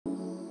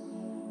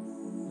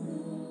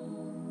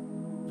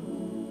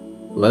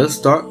Let us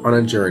start on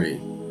a journey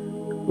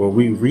where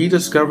we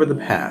rediscover the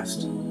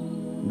past.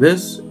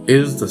 This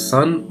is the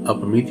Son of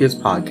Prometheus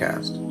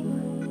podcast,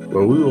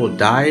 where we will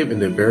dive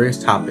into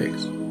various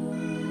topics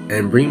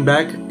and bring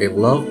back a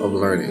love of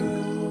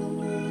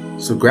learning.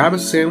 So grab a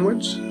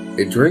sandwich,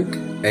 a drink,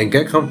 and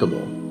get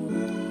comfortable,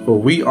 for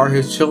we are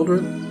his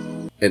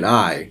children, and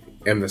I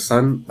am the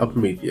Son of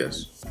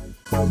Prometheus.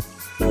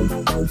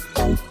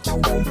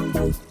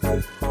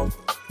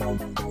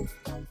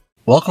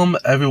 Welcome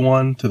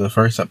everyone to the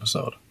first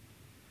episode,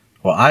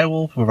 where I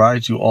will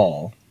provide you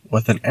all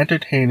with an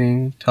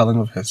entertaining telling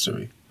of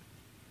history.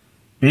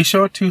 Be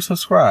sure to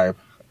subscribe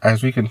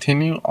as we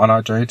continue on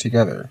our journey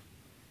together.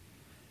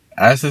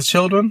 As his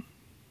children,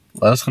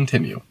 let us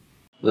continue.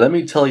 Let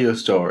me tell you a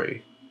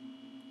story,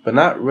 but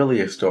not really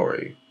a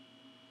story.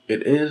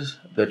 It is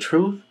the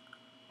truth,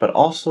 but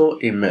also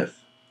a myth.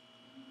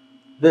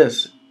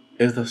 This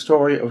is the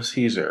story of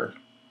Caesar.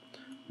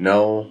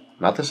 No,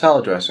 not the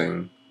salad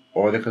dressing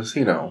or the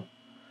casino.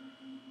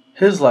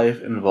 His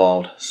life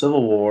involved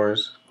civil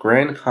wars,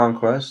 grand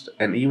conquest,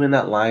 and even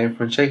that line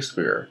from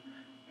Shakespeare,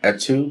 Et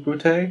tu,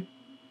 Brute?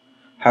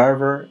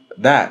 However,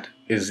 that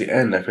is the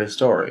end of his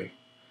story.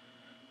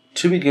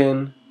 To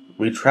begin,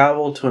 we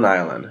travel to an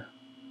island,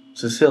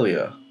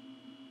 Sicilia,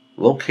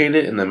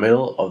 located in the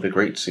middle of the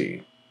Great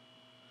Sea.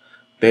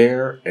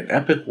 There, an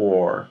epic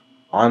war,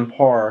 on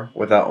par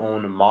with our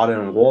own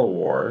modern world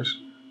wars,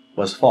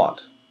 was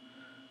fought.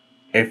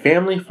 A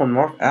family from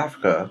North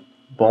Africa,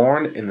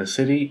 born in the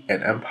city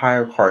and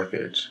empire of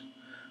Carthage.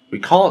 We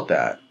call it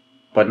that,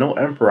 but no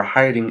emperor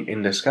hiding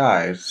in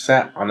disguise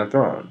sat on the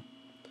throne.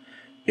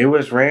 It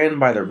was ran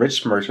by the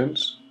rich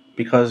merchants,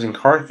 because in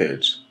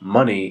Carthage,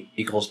 money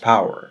equals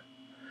power,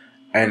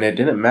 and it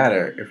didn't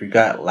matter if you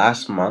got it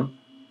last month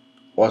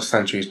or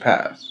centuries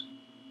past.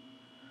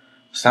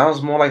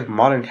 Sounds more like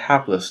modern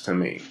capitalists to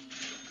me.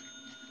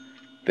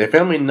 The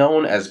family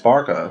known as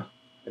Barca,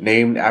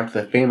 named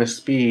after the famous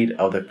speed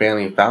of the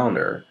family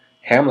founder,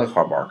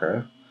 Hamilcar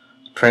Barca,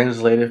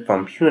 translated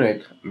from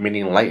Punic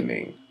meaning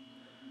lightning.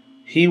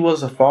 He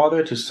was the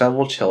father to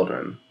several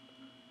children.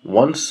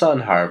 One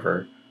son,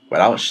 however, would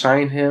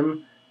outshine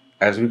him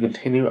as we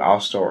continue our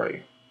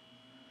story.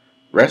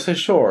 Rest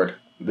assured,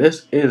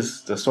 this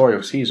is the story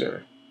of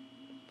Caesar.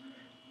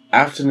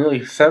 After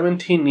nearly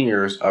 17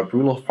 years of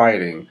brutal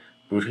fighting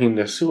between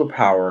the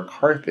superpower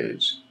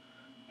Carthage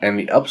and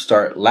the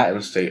upstart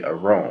Latin state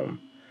of Rome,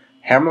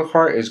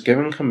 Hamilcar is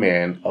given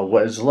command of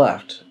what is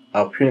left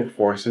of Punic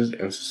forces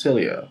in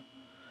Sicilia.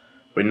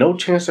 With no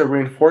chance of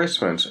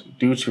reinforcements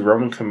due to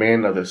Roman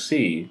command of the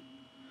sea,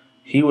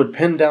 he would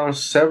pin down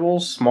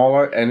several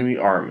smaller enemy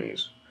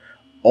armies,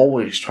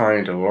 always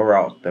trying to lure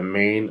out the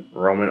main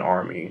Roman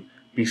army,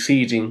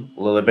 besieging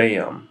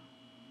Lilybaeum,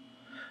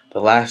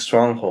 the last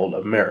stronghold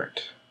of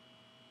Merit.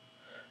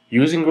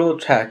 Using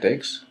guerrilla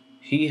tactics,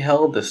 he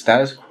held the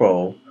status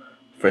quo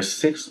for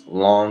 6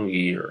 long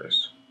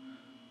years.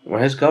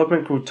 When his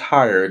government grew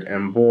tired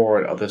and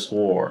bored of this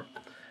war,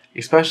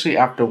 especially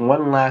after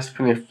one last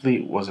Punic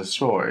fleet was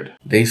destroyed,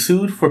 they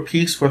sued for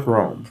peace with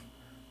Rome.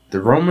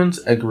 The Romans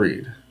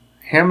agreed.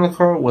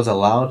 Hamilcar was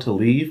allowed to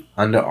leave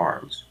under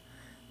arms.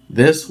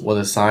 This was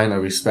a sign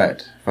of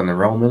respect from the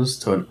Romans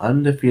to an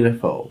undefeated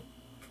foe.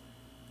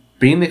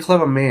 Being a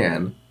clever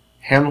man,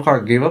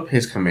 Hamilcar gave up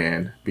his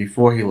command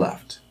before he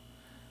left.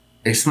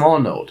 A small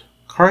note,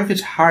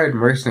 Carthage hired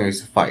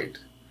mercenaries to fight.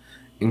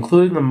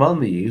 Including among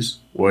these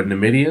were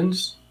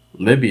Numidians,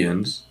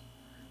 Libyans,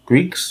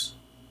 Greeks,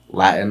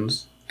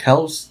 Latins,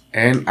 Celts,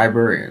 and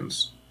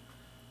Iberians.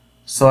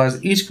 So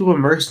as each group of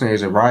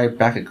mercenaries arrived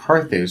back at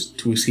Carthage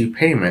to receive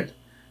payment,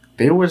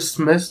 they were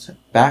dismissed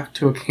back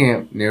to a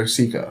camp near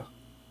Sica.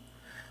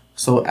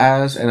 So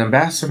as an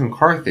ambassador from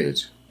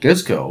Carthage,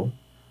 Gisco,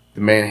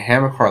 the man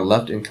Hamilcar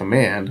left in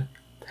command,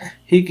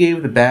 he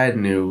gave the bad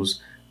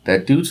news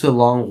that due to the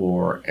long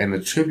war and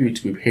the tribute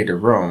to be paid to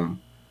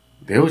Rome,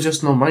 there was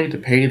just no money to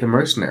pay the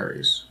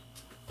mercenaries.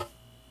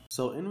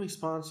 So in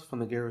response from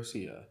the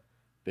Garcia,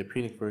 the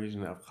Punic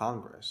version of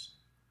Congress,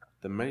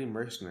 the many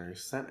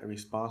mercenaries sent a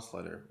response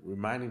letter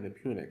reminding the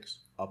Punics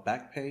of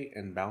back pay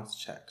and bounced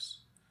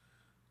checks.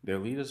 Their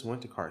leaders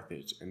went to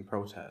Carthage in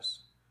protest.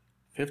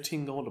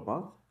 15 gold a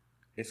month?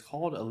 It's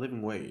called a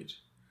living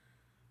wage.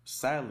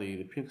 Sadly,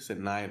 the Punics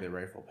denied their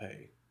rightful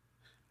pay.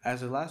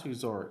 As a last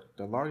resort,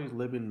 the largely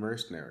Libyan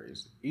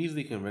mercenaries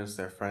easily convinced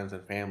their friends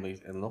and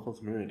families in local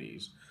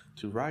communities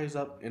to rise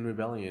up in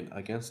rebellion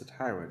against the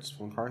tyrants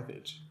from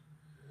Carthage.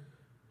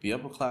 The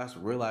upper class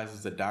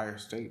realizes the dire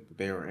state that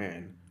they were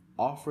in,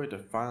 offered to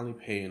finally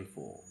pay in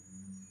full.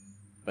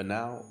 But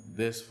now,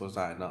 this was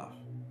not enough.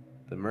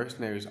 The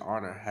mercenaries'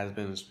 honor has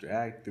been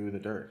dragged through the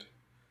dirt.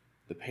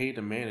 The pay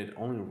demanded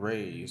only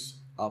raised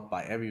up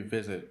by every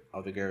visit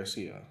of the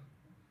Garcia.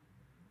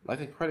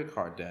 Like a credit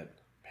card debt,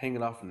 paying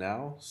it off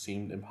now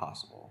seemed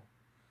impossible.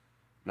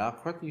 Now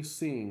quickly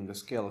seeing the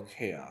scale of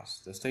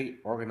chaos, the state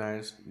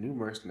organized new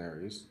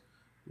mercenaries,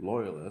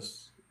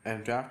 loyalists,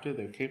 and drafted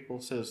their capable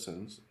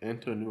citizens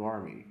into a new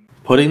army.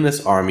 Putting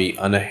this army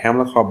under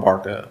Hamilcar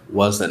Barca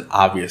was an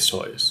obvious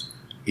choice,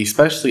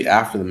 especially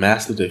after the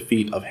massive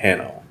defeat of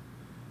Hanno.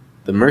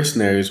 The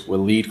mercenaries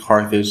would lead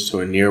Carthage to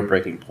a near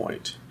breaking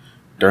point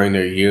during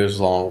their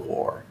years-long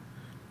war.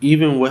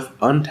 Even with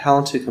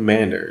untalented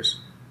commanders,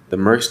 the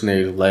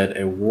mercenaries led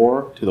a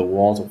war to the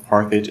walls of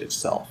Carthage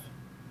itself.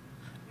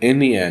 In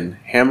the end,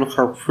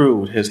 Hamilcar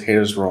proved his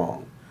haters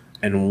wrong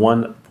and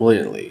won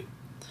brilliantly.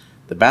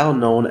 The battle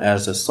known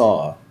as the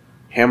Saw,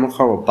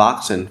 Hamilcar would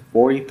box in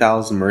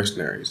 40,000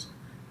 mercenaries,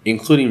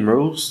 including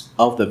most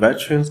of the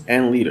veterans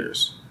and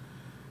leaders.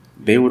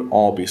 They would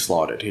all be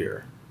slaughtered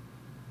here.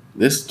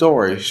 This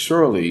story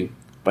surely,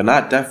 but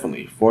not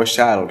definitely,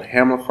 foreshadowed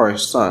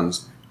Hamilcar's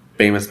son's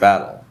famous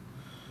battle.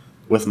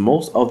 With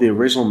most of the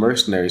original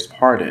mercenaries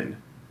pardoned,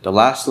 the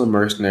last of the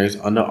mercenaries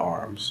under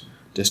arms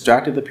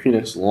distracted the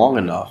Punics long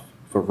enough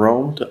for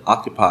Rome to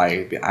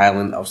occupy the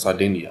island of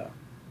Sardinia.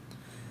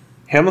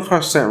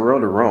 Hamilcar sent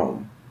word to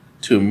Rome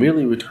to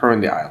immediately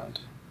return the island.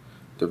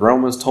 The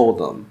Romans told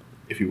them,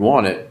 if you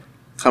want it,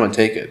 come and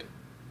take it.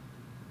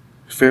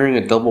 Fearing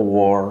a double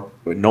war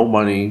with no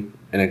money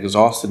and an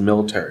exhausted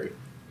military,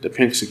 the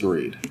Punics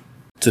agreed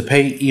to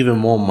pay even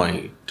more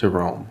money to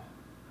Rome.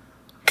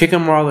 Kick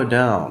him while they're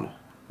down,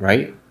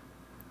 right?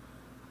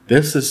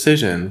 This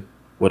decision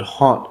would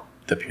haunt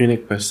the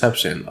Punic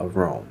perception of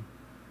Rome.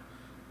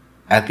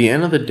 At the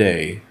end of the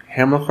day,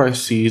 Hamilcar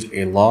sees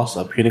a loss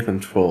of Punic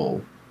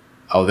control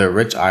of their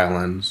rich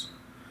islands,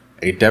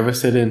 a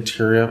devastated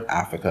interior of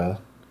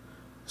Africa,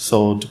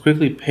 so to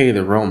quickly pay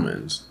the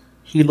Romans,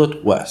 he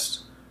looked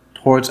west,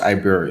 towards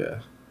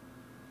Iberia,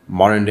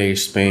 modern-day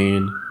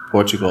Spain,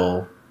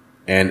 Portugal,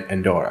 and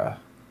Andorra.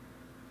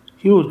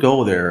 He would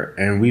go there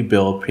and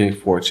rebuild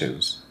Punic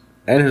fortunes,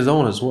 and his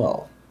own as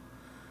well.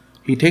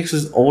 He takes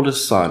his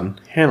oldest son,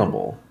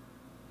 Hannibal,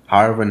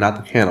 however not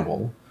the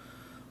cannibal,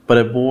 but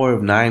a boy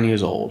of 9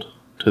 years old,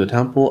 to the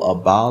temple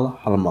of Baal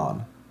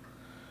Halaman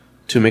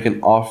to make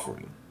an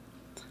offering.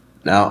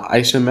 Now,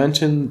 I should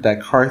mention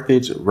that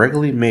Carthage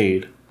regularly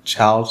made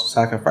child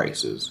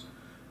sacrifices,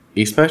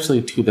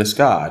 especially to this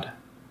god,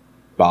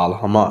 Baal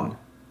Haman.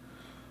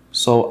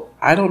 So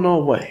I don't know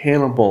what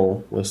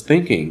Hannibal was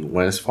thinking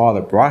when his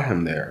father brought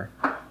him there,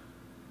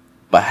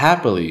 but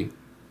happily,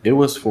 it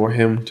was for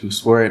him to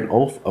swear an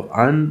oath of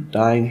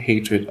undying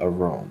hatred of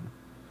Rome.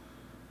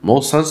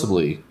 Most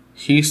sensibly,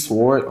 he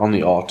swore it on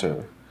the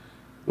altar.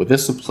 With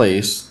this in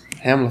place,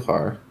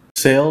 Hamilcar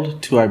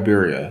sailed to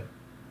Iberia,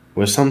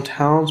 where some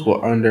towns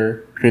were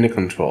under Punic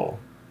control,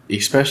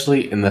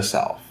 especially in the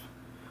south.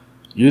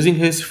 Using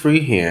his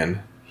free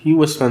hand, he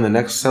would spend the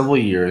next several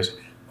years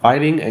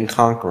fighting and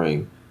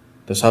conquering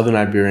the southern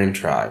Iberian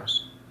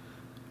tribes.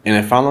 In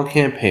a final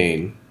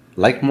campaign,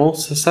 like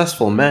most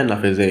successful men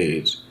of his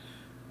age,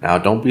 now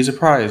don't be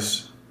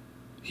surprised,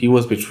 he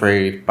was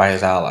betrayed by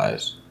his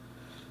allies.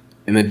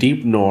 In the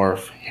deep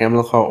north,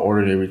 Hamilcar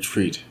ordered a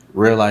retreat,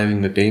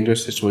 realizing the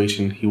dangerous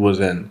situation he was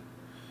in.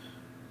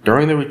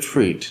 During the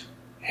retreat,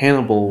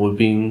 Hannibal was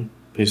being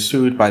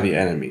pursued by the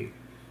enemy.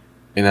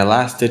 In a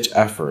last-ditch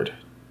effort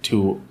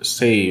to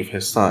save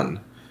his son,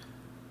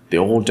 the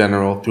old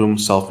general threw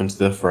himself into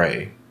the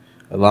fray,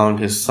 allowing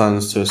his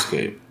sons to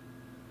escape.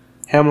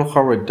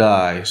 Hamilcar would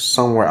die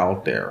somewhere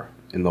out there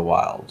in the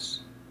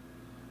wilds,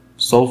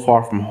 so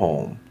far from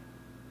home,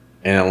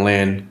 in a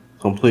land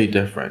completely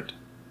different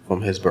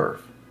from his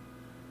birth.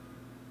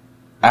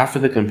 After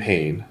the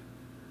campaign,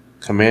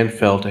 command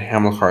fell to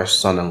Hamilcar's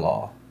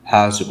son-in-law,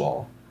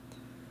 Hannibal.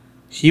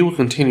 He would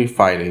continue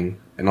fighting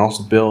and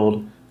also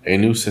build a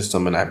new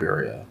system in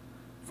Iberia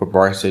for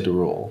Barca to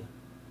rule.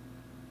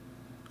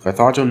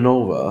 Carthago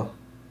Nova,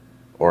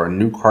 or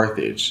New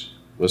Carthage,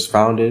 was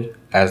founded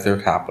as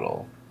their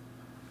capital.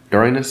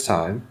 During this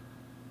time,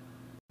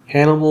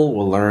 Hannibal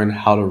would learn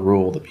how to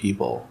rule the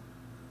people.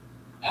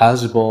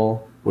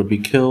 Hannibal would be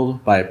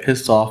killed by a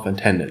pissed-off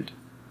attendant.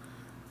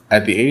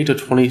 At the age of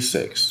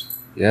 26,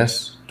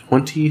 yes,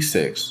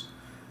 26,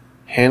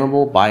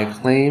 Hannibal, by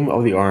acclaim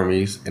of the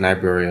armies in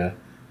Iberia,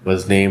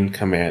 was named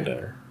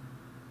commander.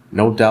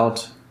 No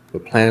doubt,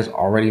 with plans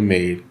already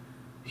made,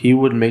 he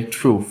would make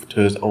truth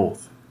to his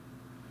oath.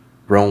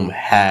 Rome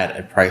had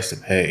a price to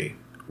pay,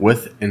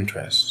 with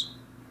interest.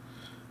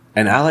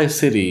 An allied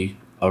city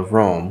of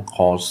Rome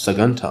called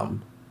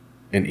Saguntum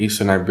in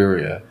eastern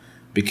Iberia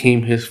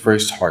became his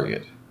first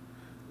target.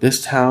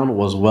 This town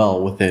was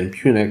well within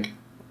Punic,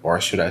 or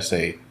should I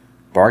say,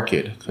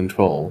 Barcid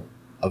control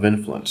of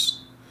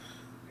influence.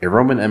 A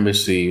Roman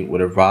embassy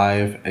would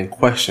arrive and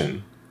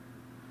question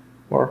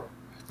or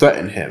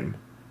threaten him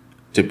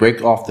to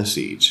break off the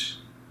siege.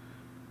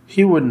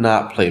 He would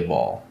not play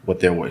ball with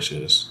their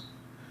wishes.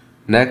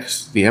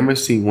 Next, the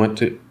embassy went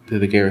to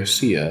the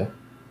Garcia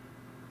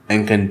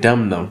and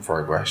condemned them for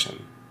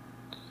aggression.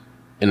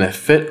 In a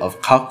fit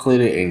of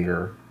calculated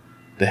anger,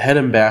 the head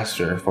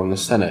ambassador from the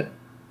Senate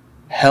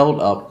held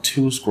up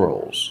 2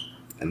 scrolls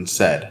and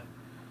said,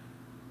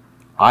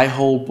 "I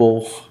hold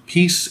both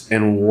peace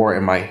and war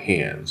in my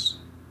hands.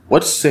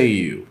 What say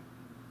you?"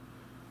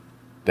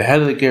 The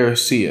head of the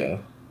Garcia,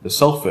 the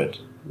Sulfate,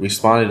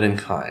 responded in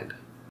kind,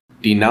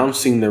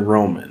 denouncing the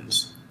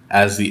Romans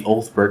as the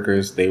oath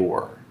breakers they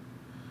were.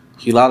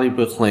 he loudly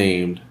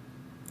proclaimed,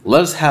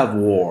 "Let us have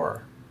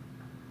war."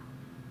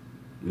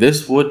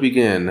 This would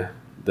begin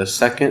the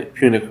Second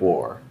Punic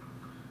War.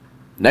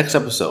 Next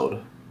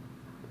episode,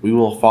 we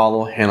will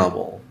follow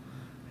Hannibal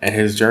and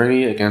his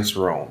journey against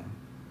Rome,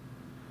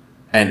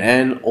 and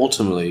end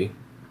ultimately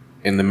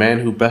in the man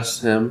who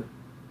bested him,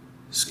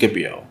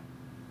 Scipio.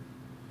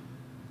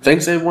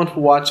 Thanks everyone for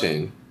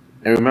watching,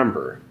 and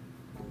remember,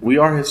 we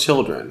are his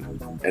children,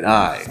 and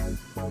I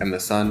am the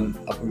son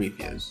of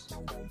Prometheus.